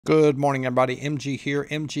Good morning, everybody. MG here,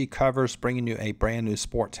 MGCovers, bringing you a brand new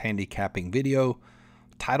sports handicapping video.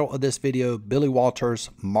 Title of this video, Billy Walters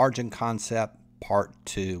Margin Concept Part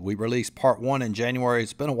 2. We released Part 1 in January.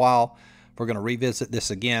 It's been a while. We're going to revisit this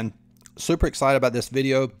again. Super excited about this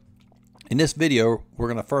video. In this video, we're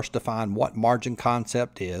going to first define what margin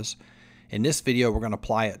concept is. In this video, we're going to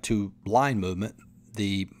apply it to line movement,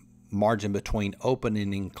 the margin between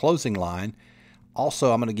opening and closing line.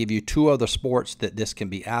 Also, I'm going to give you two other sports that this can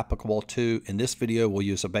be applicable to. In this video, we'll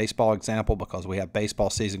use a baseball example because we have baseball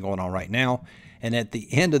season going on right now. And at the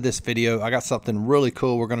end of this video, I got something really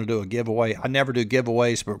cool. We're going to do a giveaway. I never do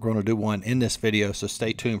giveaways, but we're going to do one in this video, so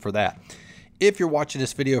stay tuned for that. If you're watching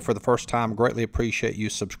this video for the first time, greatly appreciate you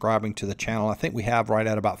subscribing to the channel. I think we have right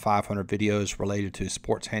at about 500 videos related to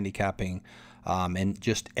sports handicapping and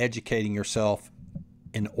just educating yourself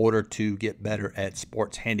in order to get better at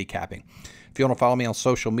sports handicapping. If you want to follow me on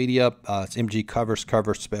social media, it's MGCovers,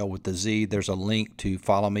 cover spelled with the Z. There's a link to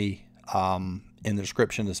follow me in the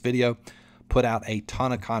description of this video. Put out a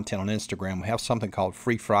ton of content on Instagram. We have something called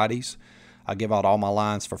Free Fridays. I give out all my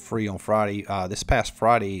lines for free on Friday. This past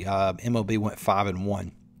Friday, MLB went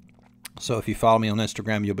 5-1. So if you follow me on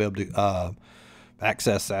Instagram, you'll be able to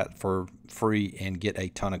access that for free and get a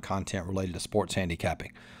ton of content related to sports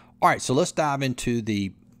handicapping. All right, so let's dive into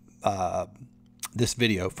the this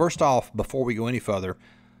video. First off, before we go any further,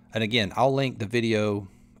 and again, I'll link the video.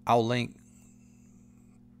 I'll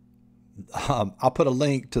put a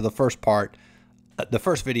link to the first part, the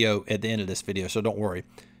first video at the end of this video. So don't worry,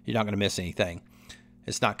 you're not going to miss anything.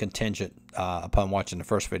 It's not contingent upon watching the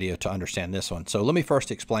first video to understand this one. So let me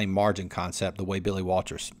first explain margin concept the way Billy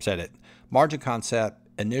Walters said it. Margin concept,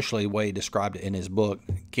 initially, the way he described it in his book,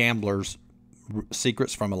 Gambler's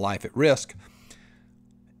Secrets from a Life at Risk,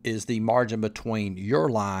 is the margin between your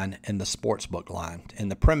line and the sportsbook line. And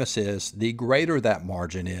the premise is the greater that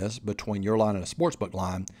margin is between your line and a sportsbook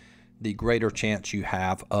line, the greater chance you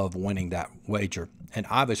have of winning that wager. And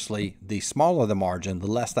obviously, the smaller the margin, the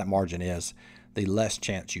less that margin is, the less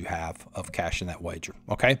chance you have of cashing that wager.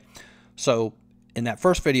 Okay? So in that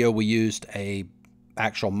first video, we used a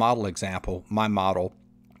actual model example, my model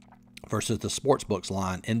versus the sportsbook's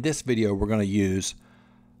line. In this video, we're going to use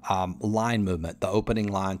line movement, the opening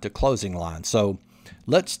line to closing line. So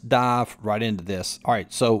let's dive right into this. All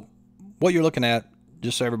right, so what you're looking at,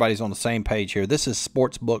 just so everybody's on the same page here, this is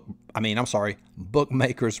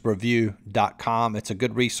bookmakersreview.com. It's a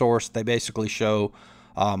good resource. They basically show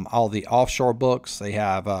all the offshore books. They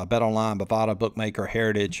have BetOnline, Bovada, Bookmaker,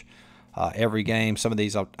 Heritage, every game. Some of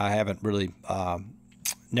these I haven't really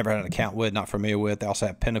never had an account with, not familiar with. They also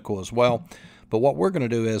have Pinnacle as well. But what we're going to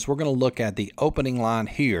do is we're going to look at the opening line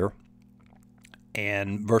here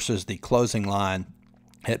and versus the closing line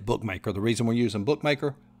at Bookmaker. The reason we're using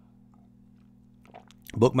Bookmaker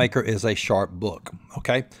is a sharp book.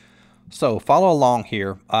 Okay, so follow along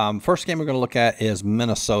here. First game we're going to look at is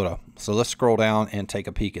Minnesota. So let's scroll down and take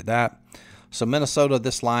a peek at that. So Minnesota,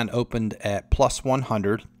 this line opened at plus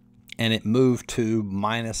 100 and it moved to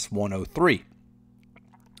minus 103.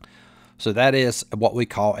 So that is what we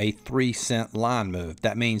call a 3-cent line move.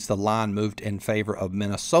 That means the line moved in favor of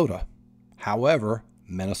Minnesota. However,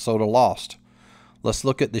 Minnesota lost. Let's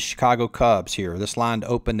look at the Chicago Cubs here. This line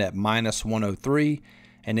opened at minus 103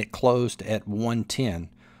 and it closed at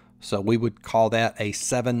 110. So we would call that a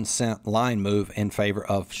 7-cent line move in favor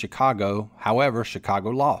of Chicago. However,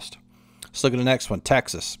 Chicago lost. Let's look at the next one,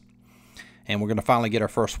 Texas. And we're going to finally get our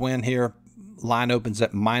first win here. Line opens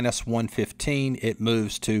at minus 115. It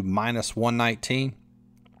moves to minus 119.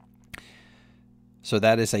 So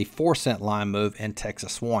that is a 4-cent line move and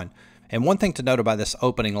Texas won. And one thing to note about this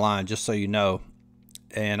opening line, just so you know,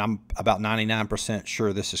 and I'm about 99%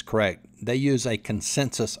 sure this is correct, they use a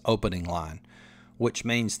consensus opening line, which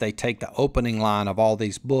means they take the opening line of all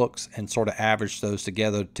these books and sort of average those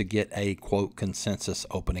together to get a, quote, consensus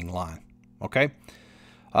opening line. Okay?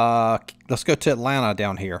 Let's go to Atlanta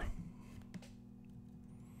down here.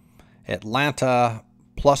 Atlanta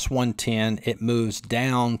plus 110, it moves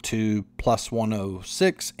down to plus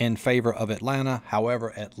 106 in favor of Atlanta.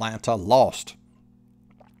 However, Atlanta lost.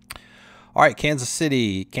 All right, Kansas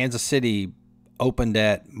City. Kansas City opened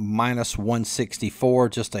at minus 164,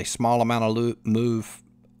 just a small amount of move,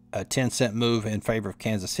 a 10-cent move in favor of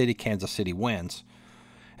Kansas City. Kansas City wins.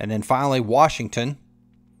 And then finally, Washington,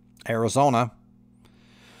 Arizona.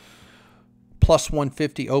 Plus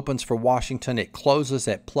 150 opens for Washington. It closes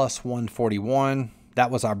at plus 141.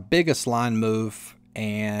 That was our biggest line move,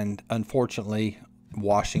 and unfortunately,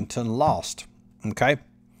 Washington lost. Okay,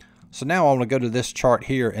 so now I want to go to this chart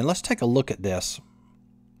here, and let's take a look at this.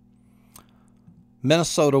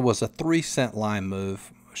 Minnesota was a 3-cent line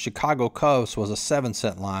move. Chicago Cubs was a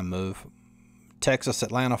 7-cent line move. Texas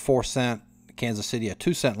Atlanta 4-cent. Kansas City a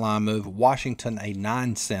 2-cent line move. Washington a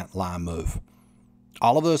 9-cent line move.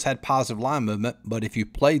 All of those had positive line movement, but if you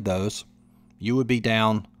played those, you would be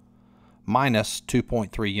down minus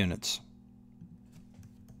 2.3 units.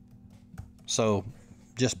 So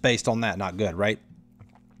just based on that, not good, right?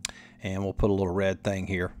 And we'll put a little red thing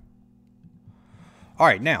here. All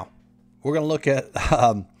right, now we're going to look at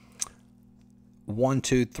 1,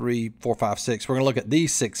 2, 3, 4, 5, 6. We're going to look at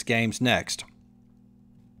these 6 games next.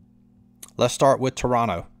 Let's start with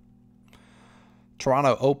Toronto.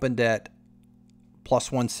 Toronto opened at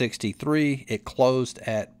plus 163. It closed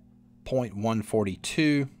at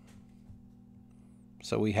 0.142.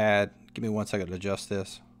 So we had, give me 1 second to adjust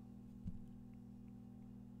this.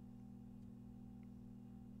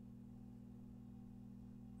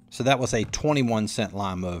 So that was a 21-cent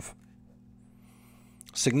line move.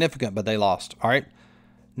 Significant, but they lost. All right.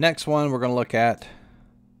 Next one we're going to look at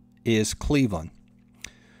is Cleveland.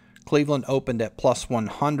 Cleveland opened at plus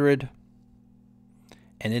 100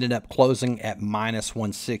 and ended up closing at minus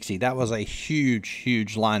 160. That was a huge,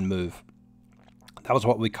 huge line move. That was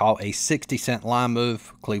what we call a 60-cent line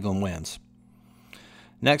move. Cleveland wins.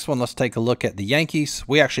 Next one, let's take a look at the Yankees.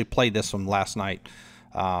 We actually played this one last night.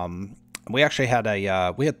 We actually had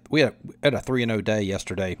a we had a 3-0 day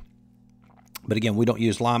yesterday. But again, we don't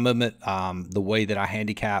use line movement. The way that I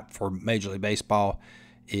handicap for Major League Baseball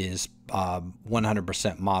is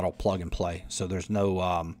 100% model plug and play. So there's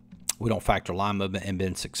no we don't factor line movement, and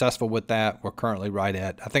been successful with that. We're currently right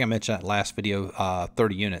at, I think I mentioned that last video,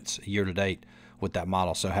 30 units year to date with that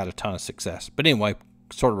model. So had a ton of success. But anyway,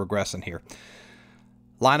 sort of regressing here.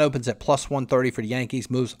 Line opens at plus 130 for the Yankees,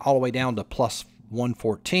 moves all the way down to plus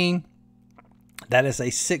 114. That is a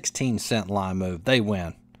 16-cent line move. They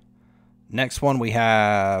win. Next one, we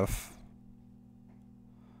have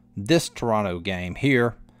this Toronto game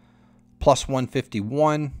here. Plus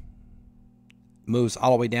 151. Moves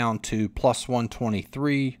all the way down to plus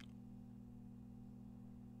 123.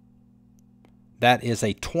 That is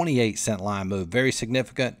a 28-cent line move. Very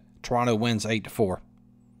significant. Toronto wins 8-4.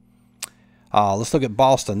 Let's look at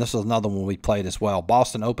Boston. This is another one we played as well.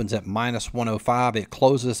 Boston opens at minus 105. It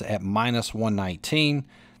closes at minus 119.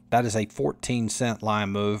 That is a 14-cent line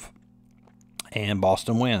move. And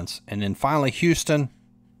Boston wins. And then finally, Houston.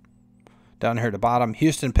 Down here at the bottom.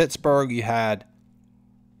 Houston-Pittsburgh, you had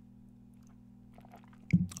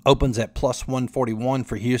opens at plus 141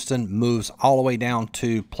 for Houston. Moves all the way down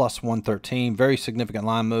to plus 113. Very significant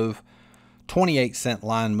line move. 28-cent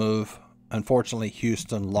line move. Unfortunately,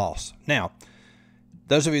 Houston lost. Now,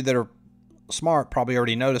 those of you that are smart probably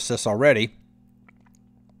already noticed this already.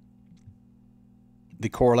 The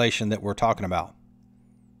correlation that we're talking about.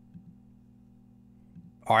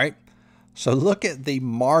 All right. So look at the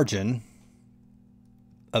margin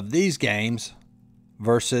of these games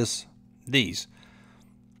versus these.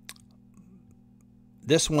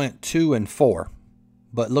 This went 2-4,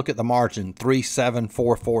 but look at the margin, 3, 7,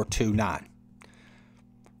 4, 4, 2, 9.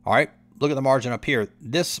 All right. Look at the margin up here.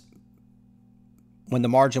 This, when the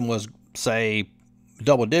margin was, say,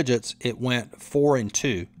 double digits, it went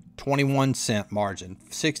 4-2, 21-cent margin,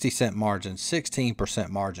 60-cent margin, 16%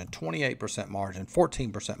 margin, 28% margin,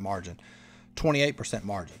 14% margin, 28%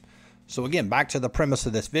 margin. So again, back to the premise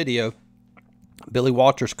of this video, Billy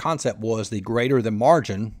Walters' concept was the greater the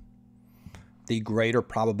margin, the greater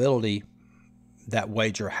probability that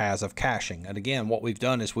wager has of cashing. And again, what we've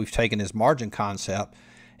done is we've taken his margin concept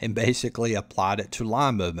and basically applied it to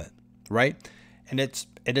line movement, right? And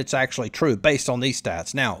it's actually true based on these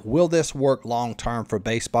stats. Now, will this work long term for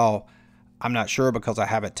baseball? I'm not sure because I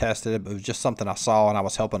haven't tested it, but it was just something I saw and I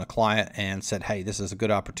was helping a client and said, hey, this is a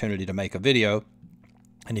good opportunity to make a video.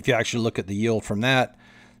 And if you actually look at the yield from that,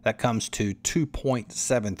 that comes to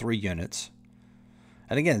 2.73 units.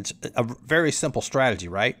 And again, it's a very simple strategy,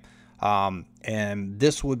 right? And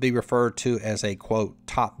this would be referred to as a, quote,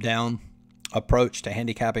 top-down approach to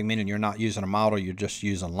handicapping, meaning you're not using a model, you're just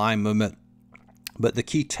using line movement. But the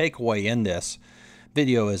key takeaway in this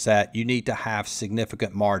video is that you need to have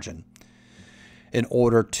significant margin in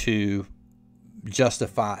order to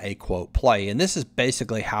justify a, quote, play. And this is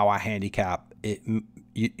basically how I handicap it.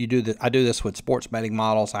 I do this with sports betting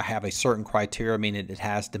models. I have a certain criteria, meaning it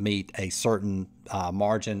has to meet a certain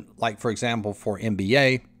margin. Like, for example, for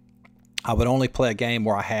NBA, I would only play a game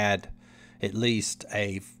where I had at least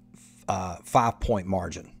a 5-point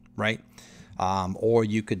margin, right? Or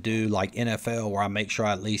you could do like NFL, where I make sure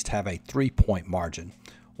I at least have a 3-point margin.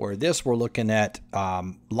 Where this, we're looking at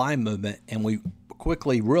line movement, and we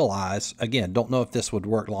quickly realize, again, don't know if this would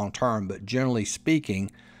work long term, but generally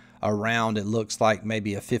speaking, around, it looks like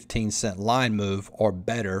maybe a 15-cent line move or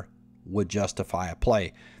better would justify a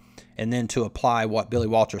play. And then to apply what Billy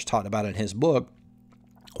Walters talked about in his book,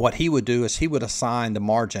 what he would do is he would assign the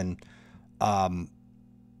margin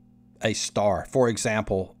a star. For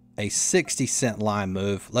example, a 60-cent line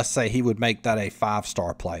move, let's say he would make that a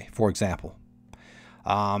 5-star play, for example.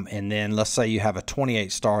 And then let's say you have a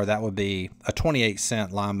 28-star, that would be a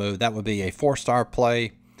 28-cent line move. That would be a 4-star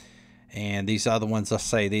play. And these other ones, let's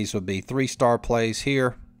say these would be 3-star plays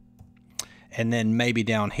here. And then maybe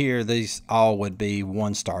down here, these all would be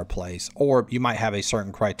 1-star plays. Or you might have a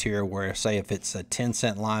certain criteria where, say, if it's a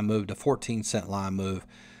 10-cent line move to 14-cent line move,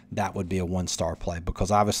 that would be a 1-star play,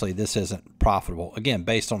 because obviously this isn't profitable, again,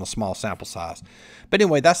 based on a small sample size. But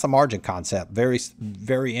anyway, that's the margin concept. Very,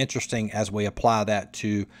 very interesting as we apply that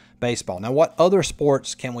to baseball. Now, what other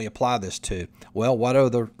sports can we apply this to? Well, what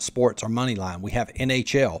other sports are money line? We have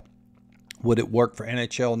NHL. Would it work for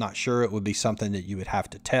NHL? Not sure. It would be something that you would have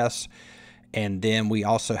to test. And then we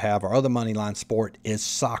also have our other money line sport is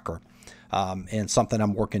soccer. And something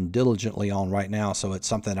I'm working diligently on right now. So it's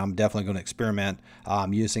something I'm definitely going to experiment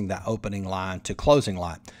using that opening line to closing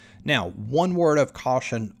line. Now, one word of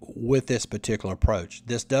caution with this particular approach.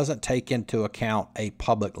 This doesn't take into account a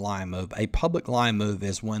public line move. A public line move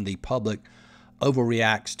is when the public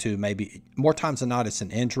overreacts to, maybe more times than not, it's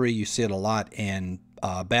an injury. You see it a lot in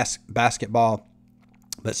basketball.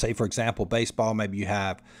 But say, for example, baseball, maybe you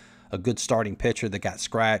have a good starting pitcher that got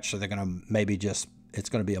scratched. So they're going to maybe just, it's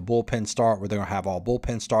going to be a bullpen start where they're going to have all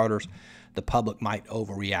bullpen starters. The public might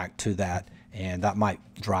overreact to that, and that might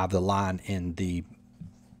drive the line in the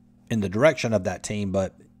direction of that team,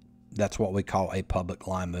 but that's what we call a public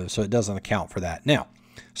line move. So it doesn't account for that. Now,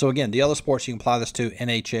 so again, the other sports you can apply this to,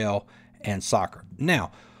 NHL and soccer.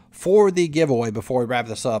 Now, for the giveaway, before we wrap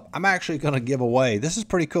this up, I'm actually going to give away, this is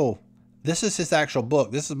pretty cool. This is his actual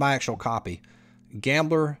book. This is my actual copy.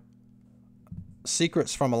 Gambler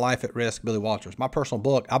Secrets from a Life at Risk, Billy Walters. My personal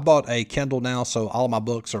book. I bought a Kindle now, so all of my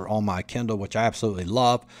books are on my Kindle, which I absolutely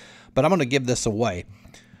love. But I'm going to give this away.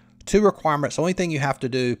 2 requirements. The only thing you have to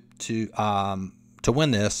do to win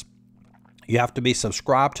this, you have to be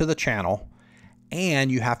subscribed to the channel, and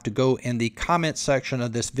you have to go in the comment section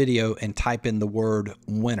of this video and type in the word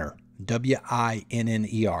winner,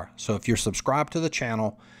 W-I-N-N-E-R. So if you're subscribed to the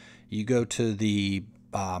channel, you go to the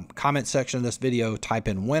comment section of this video, type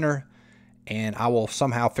in winner, and I will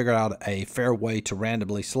somehow figure out a fair way to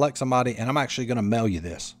randomly select somebody, and I'm actually going to mail you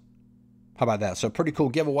this. How about that? So pretty cool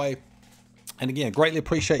giveaway. And again, greatly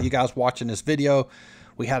appreciate you guys watching this video.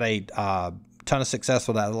 We had a ton of success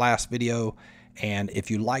with that last video, and if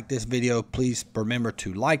you like this video, please remember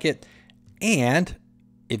to like it. And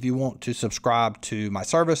if you want to subscribe to my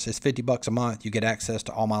service, it's $50 a month. You get access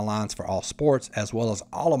to all my lines for all sports, as well as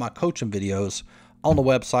all of my coaching videos on the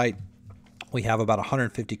website. We have about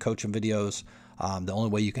 150 coaching videos. The only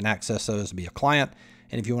way you can access those is to be a client.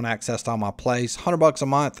 And if you want access to all my plays, $100 a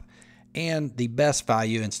month. And the best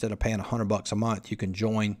value, instead of paying $100 a month, you can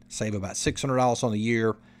join, save about $600 on the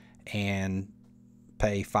year, and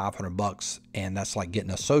pay $500. And that's like getting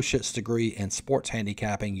an associate's degree in sports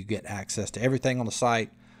handicapping. You get access to everything on the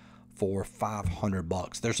site for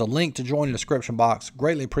 $500. There's a link to join in the description box.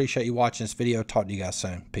 Greatly appreciate you watching this video. Talk to you guys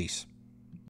soon. Peace.